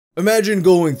Imagine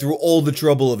going through all the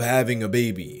trouble of having a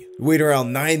baby. You wait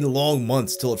around 9 long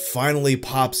months till it finally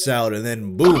pops out and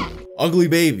then boom, ugly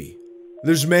baby.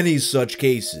 There's many such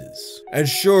cases. And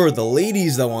sure, the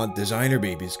ladies that want designer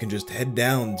babies can just head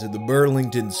down to the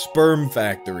Burlington Sperm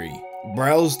Factory,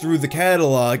 browse through the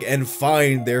catalog and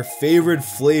find their favorite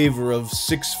flavor of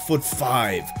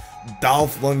 6'5"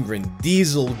 Dolph Lundgren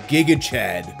Diesel Giga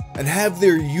Chad and have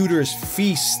their uterus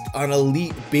feast on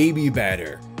elite baby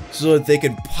batter so that they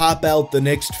can pop out the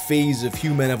next phase of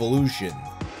human evolution.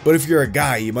 But if you're a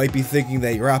guy, you might be thinking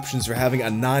that your options for having a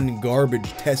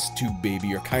non-garbage test tube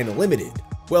baby are kinda limited.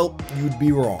 Well, you'd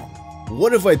be wrong.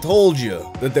 What if I told you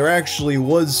that there actually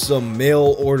was some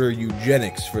mail order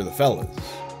eugenics for the fellas?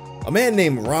 A man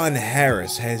named Ron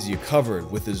Harris has you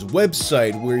covered with his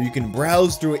website where you can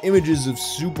browse through images of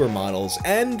supermodels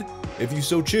and, if you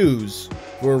so choose,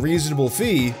 for a reasonable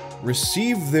fee,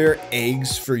 receive their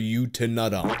eggs for you to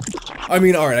nut on. I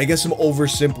mean, alright, I guess I'm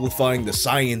oversimplifying the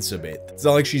science a bit. It's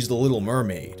not like she's the Little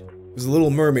Mermaid. Because the Little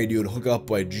Mermaid you would hook up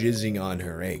by jizzing on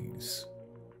her eggs.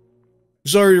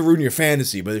 Sorry to ruin your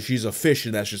fantasy, but she's a fish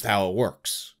and that's just how it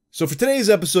works. So for today's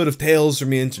episode of Tales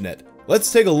from the Internet,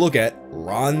 let's take a look at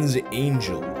Ron's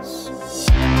Angels.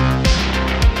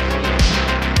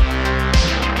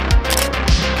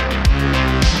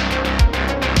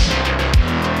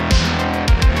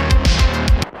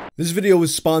 This video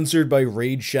was sponsored by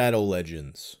Raid Shadow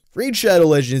Legends. Raid Shadow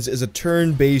Legends is a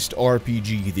turn-based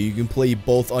RPG that you can play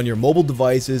both on your mobile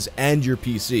devices and your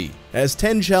PC. It has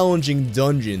 10 challenging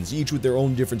dungeons, each with their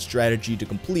own different strategy to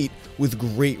complete, with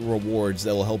great rewards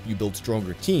that will help you build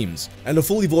stronger teams, and a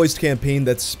fully voiced campaign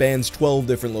that spans 12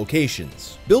 different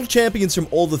locations. Build champions from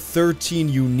all the 13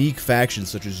 unique factions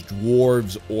such as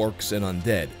dwarves, orcs, and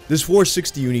undead. There's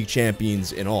 460 unique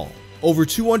champions in all. Over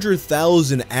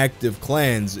 200,000 active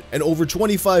clans, and over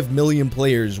 25 million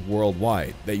players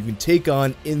worldwide that you can take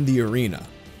on in the arena.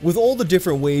 With all the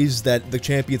different ways that the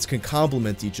champions can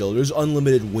complement each other, there's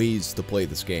unlimited ways to play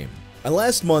this game. And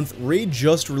last month, Raid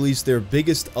just released their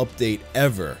biggest update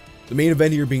ever. The main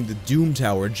event here being the Doom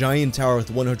Tower, a giant tower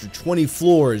with 120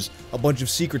 floors, a bunch of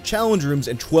secret challenge rooms,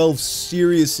 and 12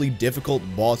 seriously difficult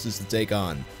bosses to take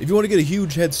on. If you want to get a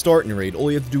huge head start in Raid,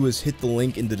 all you have to do is hit the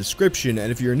link in the description,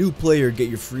 and if you're a new player, get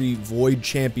your free Void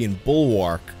Champion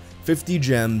Bulwark, 50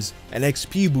 gems, an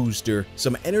XP booster,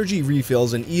 some energy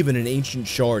refills, and even an ancient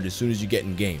shard as soon as you get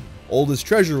in game. All this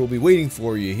treasure will be waiting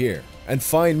for you here. And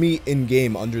find me in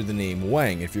game under the name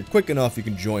Wang. If you're quick enough, you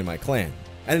can join my clan.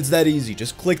 And it's that easy,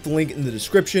 just click the link in the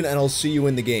description and I'll see you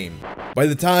in the game. By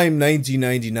the time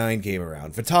 1999 came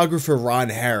around, photographer Ron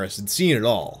Harris had seen it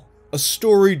all. A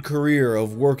storied career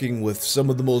of working with some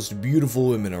of the most beautiful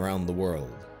women around the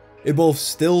world. In both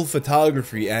still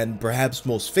photography and, perhaps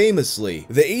most famously,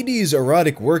 the 80s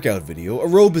erotic workout video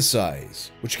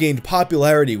Aerobicize, which gained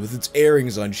popularity with its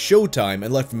airings on Showtime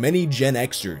and left many Gen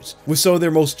Xers with some of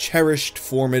their most cherished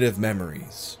formative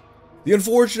memories. The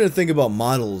unfortunate thing about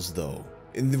models, though,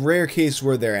 in the rare case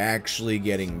where they're actually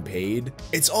getting paid,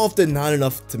 it's often not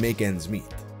enough to make ends meet.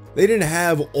 They didn't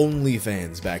have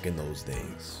OnlyFans back in those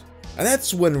days. And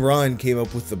that's when Ron came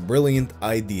up with the brilliant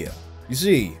idea. You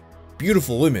see,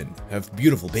 beautiful women have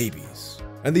beautiful babies.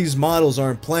 And these models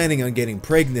aren't planning on getting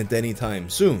pregnant anytime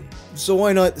soon, so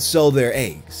why not sell their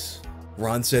eggs?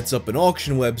 Ron sets up an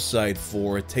auction website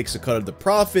for it, takes a cut of the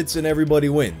profits, and everybody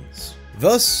wins.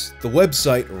 Thus, the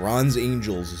website Ron's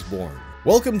Angels is born.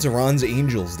 Welcome to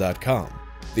ronsangels.com,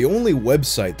 the only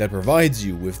website that provides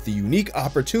you with the unique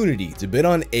opportunity to bid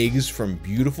on eggs from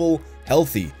beautiful,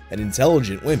 healthy, and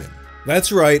intelligent women.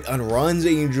 That's right, on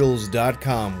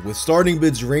ronsangels.com, with starting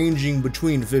bids ranging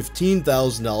between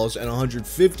 $15,000 and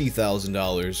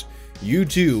 $150,000, you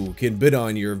too can bid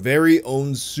on your very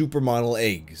own supermodel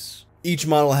eggs. Each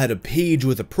model had a page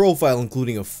with a profile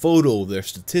including a photo of their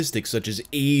statistics such as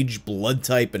age, blood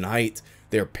type, and height,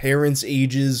 their parents'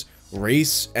 ages,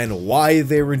 race, and why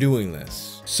they were doing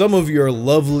this. Some of your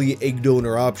lovely egg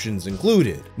donor options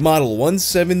included Model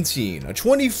 117, a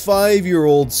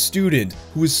 25-year-old student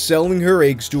who is selling her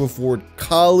eggs to afford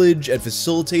college and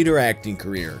facilitate her acting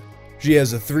career. She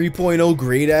has a 3.0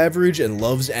 grade average and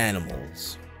loves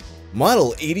animals.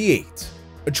 Model 88,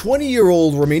 a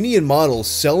 20-year-old Romanian model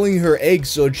selling her eggs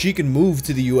so she can move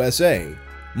to the USA.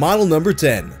 Model number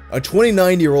 10, a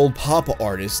 29-year-old pop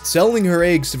artist selling her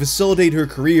eggs to facilitate her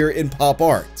career in pop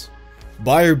art.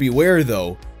 Buyer beware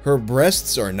though, her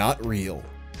breasts are not real.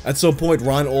 At some point,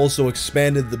 Ron also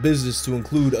expanded the business to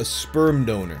include a sperm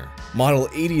donor. Model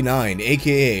 89,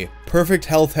 aka Perfect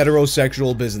Health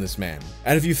Heterosexual Businessman.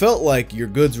 And if you felt like your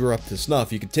goods were up to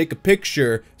snuff, you could take a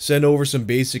picture, send over some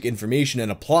basic information, and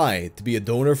apply to be a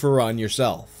donor for Ron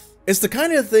yourself. It's the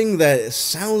kind of thing that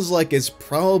sounds like it's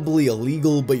probably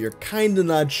illegal, but you're kinda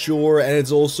not sure, and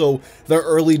it's also the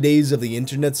early days of the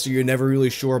internet, so you're never really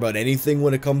sure about anything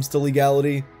when it comes to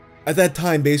legality. At that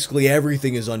time, basically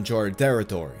everything is uncharted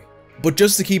territory. But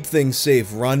just to keep things safe,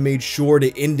 Ron made sure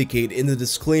to indicate in the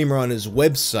disclaimer on his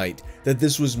website that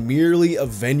this was merely a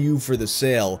venue for the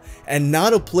sale, and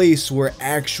not a place where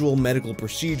actual medical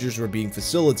procedures were being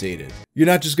facilitated. You're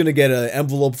not just gonna get an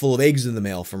envelope full of eggs in the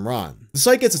mail from Ron. The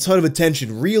site gets a ton of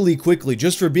attention really quickly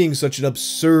just for being such an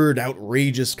absurd,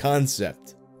 outrageous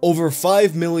concept. Over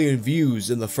 5 million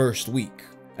views in the first week.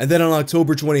 And then on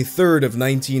October 23rd of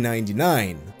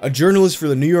 1999, a journalist for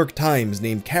the New York Times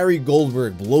named Carrie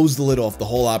Goldberg blows the lid off the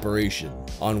whole operation.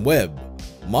 On web,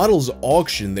 models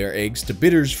auction their eggs to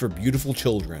bidders for beautiful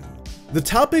children. The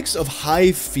topics of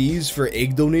high fees for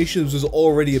egg donations was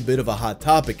already a bit of a hot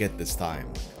topic at this time.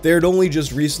 There had only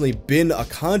just recently been a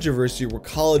controversy where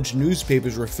college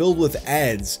newspapers were filled with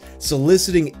ads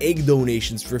soliciting egg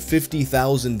donations for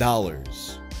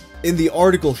 $50,000. In the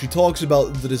article, she talks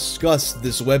about the disgust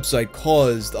this website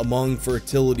caused among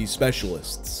fertility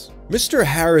specialists. Mr.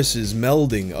 Harris's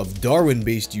melding of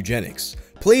Darwin-based eugenics,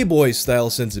 Playboy-style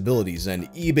sensibilities,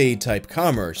 and eBay-type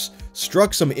commerce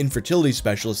struck some infertility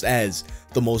specialists as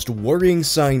the most worrying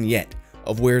sign yet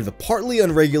of where the partly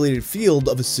unregulated field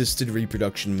of assisted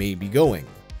reproduction may be going.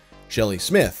 Shelley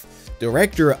Smith,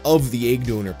 director of the Egg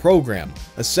Donor Program,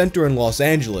 a center in Los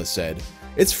Angeles, said,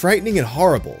 "It's frightening and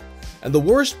horrible. And the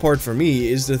worst part for me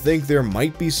is to think there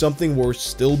might be something worse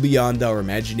still beyond our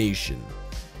imagination.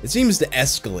 It seems to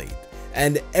escalate,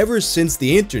 and ever since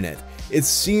the internet, it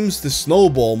seems to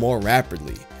snowball more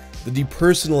rapidly. The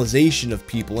depersonalization of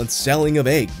people and selling of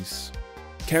eggs."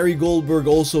 Carrie Goldberg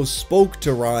also spoke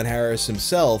to Ron Harris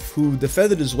himself, who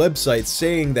defended his website,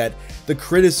 saying that the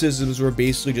criticisms were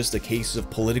basically just a case of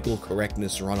political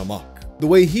correctness run amok. The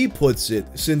way he puts it,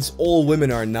 since all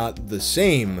women are not the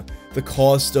same, the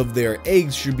cost of their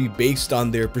eggs should be based on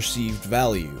their perceived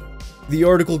value. The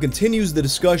article continues the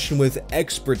discussion with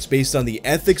experts based on the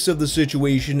ethics of the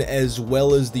situation as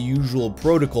well as the usual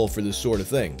protocol for this sort of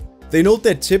thing. They note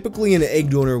that typically an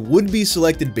egg donor would be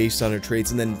selected based on her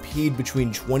traits and then paid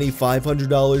between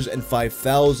 $2,500 and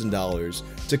 $5,000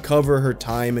 to cover her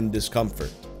time and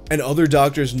discomfort. And other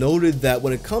doctors noted that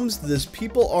when it comes to this,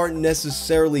 people aren't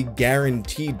necessarily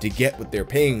guaranteed to get what they're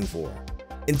paying for.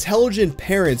 Intelligent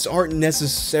parents aren't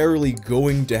necessarily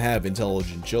going to have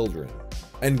intelligent children.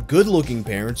 And good-looking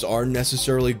parents aren't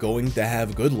necessarily going to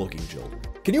have good-looking children.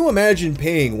 Can you imagine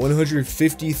paying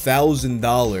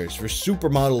 $150,000 for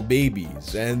supermodel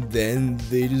babies and then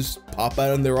they just pop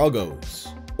out on their uggos?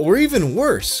 Or even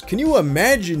worse, can you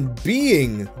imagine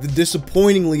being the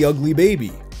disappointingly ugly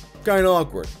baby? Kinda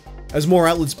awkward. As more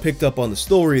outlets picked up on the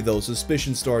story though,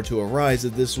 suspicion started to arise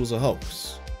that this was a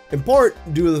hoax. In part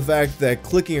due to the fact that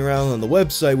clicking around on the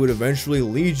website would eventually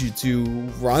lead you to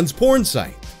Ron's porn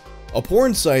site. A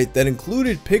porn site that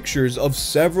included pictures of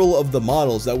several of the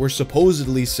models that were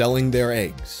supposedly selling their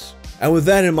eggs. And with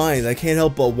that in mind, I can't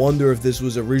help but wonder if this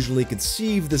was originally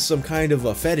conceived as some kind of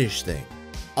a fetish thing.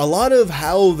 A lot of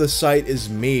how the site is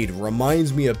made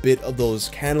reminds me a bit of those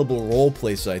cannibal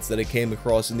roleplay sites that I came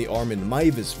across in the Armin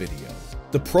Maivis video.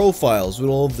 The profiles with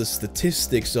all of the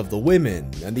statistics of the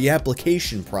women and the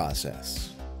application process.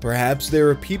 Perhaps there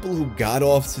are people who got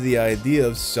off to the idea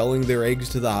of selling their eggs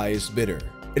to the highest bidder.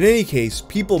 In any case,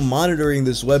 people monitoring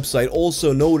this website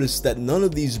also noticed that none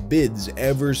of these bids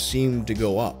ever seemed to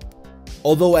go up.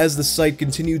 Although as the site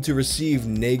continued to receive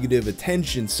negative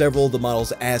attention, several of the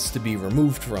models asked to be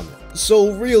removed from it.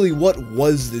 So really, what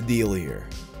was the deal here?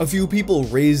 A few people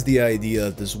raised the idea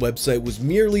that this website was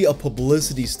merely a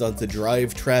publicity stunt to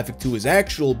drive traffic to his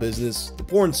actual business, the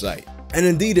porn site. And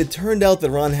indeed, it turned out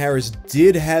that Ron Harris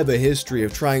did have a history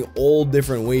of trying all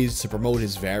different ways to promote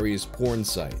his various porn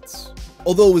sites.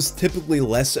 Although it was typically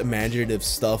less imaginative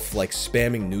stuff like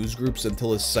spamming news groups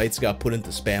until his sites got put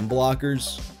into spam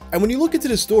blockers. And when you look into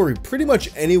the story, pretty much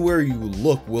anywhere you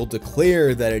look will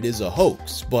declare that it is a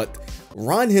hoax, but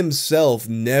Ron himself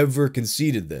never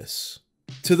conceded this.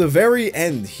 To the very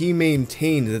end, he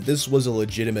maintained that this was a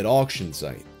legitimate auction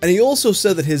site. And he also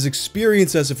said that his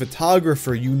experience as a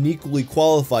photographer uniquely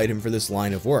qualified him for this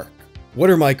line of work.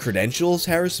 What are my credentials,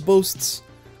 Harris boasts?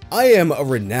 I am a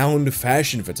renowned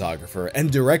fashion photographer and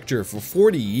director for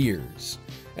 40 years.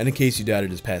 And in case you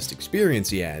doubted his past experience,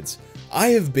 he adds, I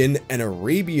have been an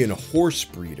Arabian horse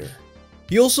breeder.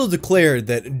 He also declared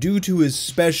that due to his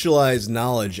specialized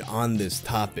knowledge on this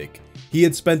topic, he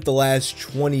had spent the last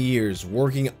 20 years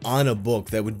working on a book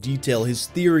that would detail his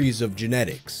theories of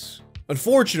genetics.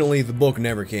 Unfortunately, the book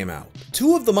never came out.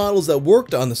 Two of the models that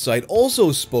worked on the site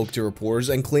also spoke to reporters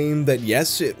and claimed that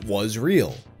yes, it was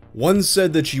real. One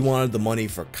said that she wanted the money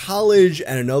for college,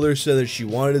 and another said that she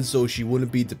wanted it so she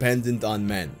wouldn't be dependent on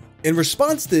men. In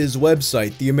response to his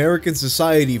website, the American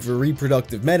Society for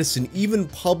Reproductive Medicine even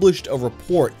published a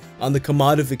report on the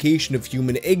commodification of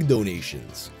human egg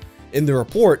donations. In the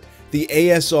report, the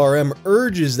ASRM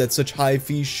urges that such high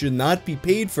fees should not be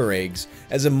paid for eggs,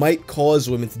 as it might cause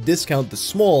women to discount the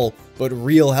small but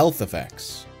real health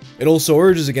effects. It also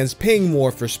urges against paying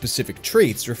more for specific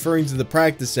traits, referring to the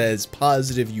practice as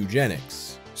positive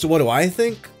eugenics. So what do I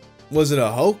think? Was it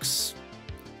a hoax?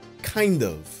 Kind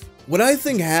of. What I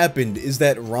think happened is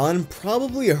that Ron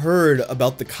probably heard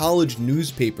about the college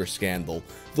newspaper scandal,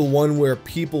 the one where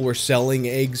people were selling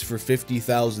eggs for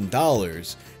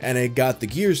 $50,000, and it got the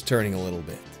gears turning a little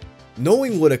bit.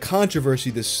 Knowing what a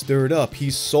controversy this stirred up, he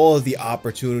saw the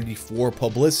opportunity for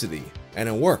publicity, and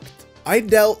it worked. I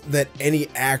doubt that any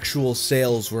actual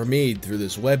sales were made through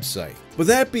this website. But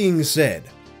that being said,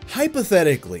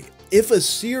 hypothetically, if a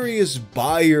serious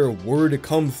buyer were to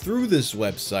come through this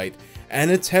website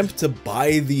and attempt to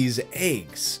buy these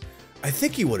eggs, I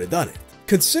think he would have done it.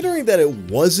 Considering that it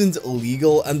wasn't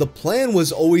illegal and the plan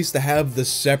was always to have the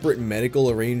separate medical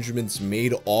arrangements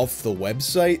made off the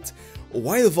website,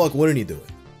 why the fuck wouldn't he do it?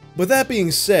 But that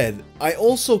being said, I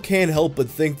also can't help but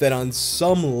think that on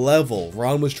some level,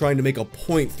 Ron was trying to make a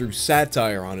point through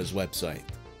satire on his website.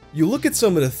 You look at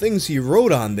some of the things he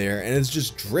wrote on there and it's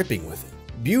just dripping with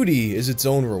it. Beauty is its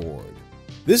own reward.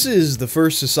 This is the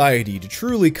first society to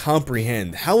truly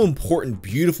comprehend how important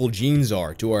beautiful genes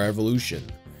are to our evolution.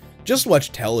 Just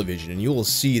watch television and you will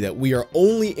see that we are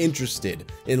only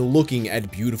interested in looking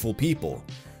at beautiful people.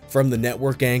 From the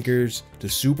network anchors to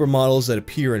supermodels that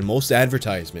appear in most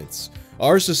advertisements,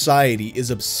 our society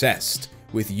is obsessed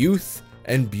with youth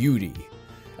and beauty.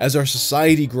 As our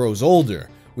society grows older,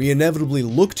 we inevitably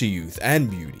look to youth and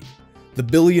beauty. The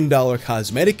billion-dollar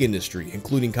cosmetic industry,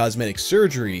 including cosmetic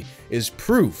surgery, is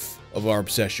proof of our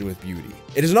obsession with beauty.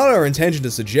 It is not our intention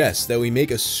to suggest that we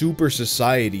make a super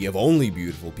society of only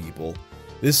beautiful people.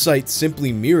 This site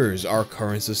simply mirrors our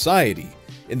current society,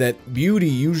 in that beauty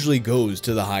usually goes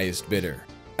to the highest bidder.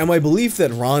 And my belief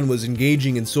that Ron was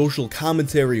engaging in social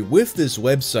commentary with this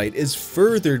website is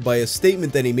furthered by a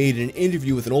statement that he made in an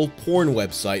interview with an old porn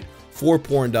website,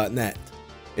 4porn.net.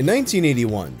 In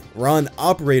 1981, Ron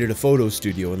operated a photo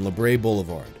studio in La Brea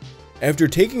Boulevard. After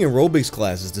taking aerobics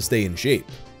classes to stay in shape,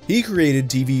 he created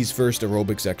TV's first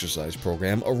aerobics exercise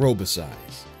program,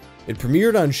 Aerobicize. It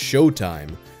premiered on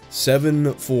Showtime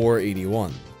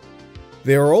 7/4/81.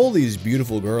 There are all these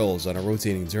beautiful girls on a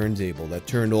rotating turntable that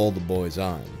turned all the boys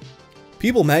on.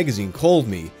 People magazine called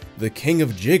me the king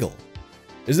of jiggle.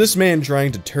 Is this man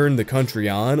trying to turn the country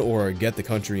on or get the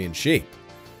country in shape?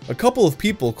 A couple of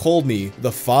people called me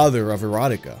the father of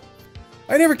erotica.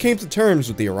 I never came to terms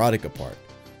with the erotica part.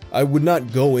 I would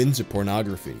not go into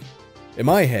pornography. In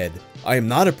my head, I am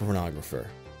not a pornographer.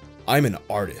 I'm an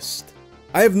artist.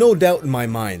 I have no doubt in my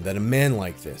mind that a man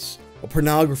like this, a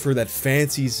pornographer that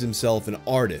fancies himself an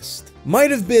artist,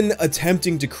 might have been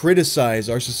attempting to criticize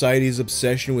our society's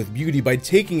obsession with beauty by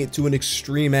taking it to an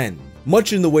extreme end,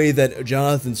 much in the way that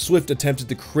Jonathan Swift attempted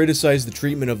to criticize the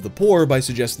treatment of the poor by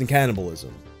suggesting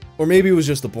cannibalism. Or maybe it was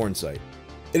just a porn site.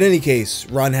 In any case,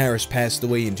 Ron Harris passed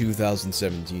away in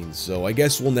 2017, so I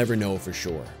guess we'll never know for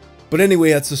sure. But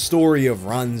anyway, that's the story of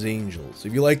Ron's Angels.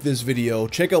 If you like this video,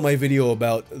 check out my video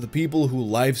about the people who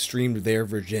live streamed their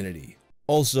virginity.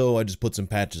 Also, I just put some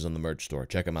patches on the merch store.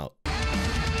 Check them out.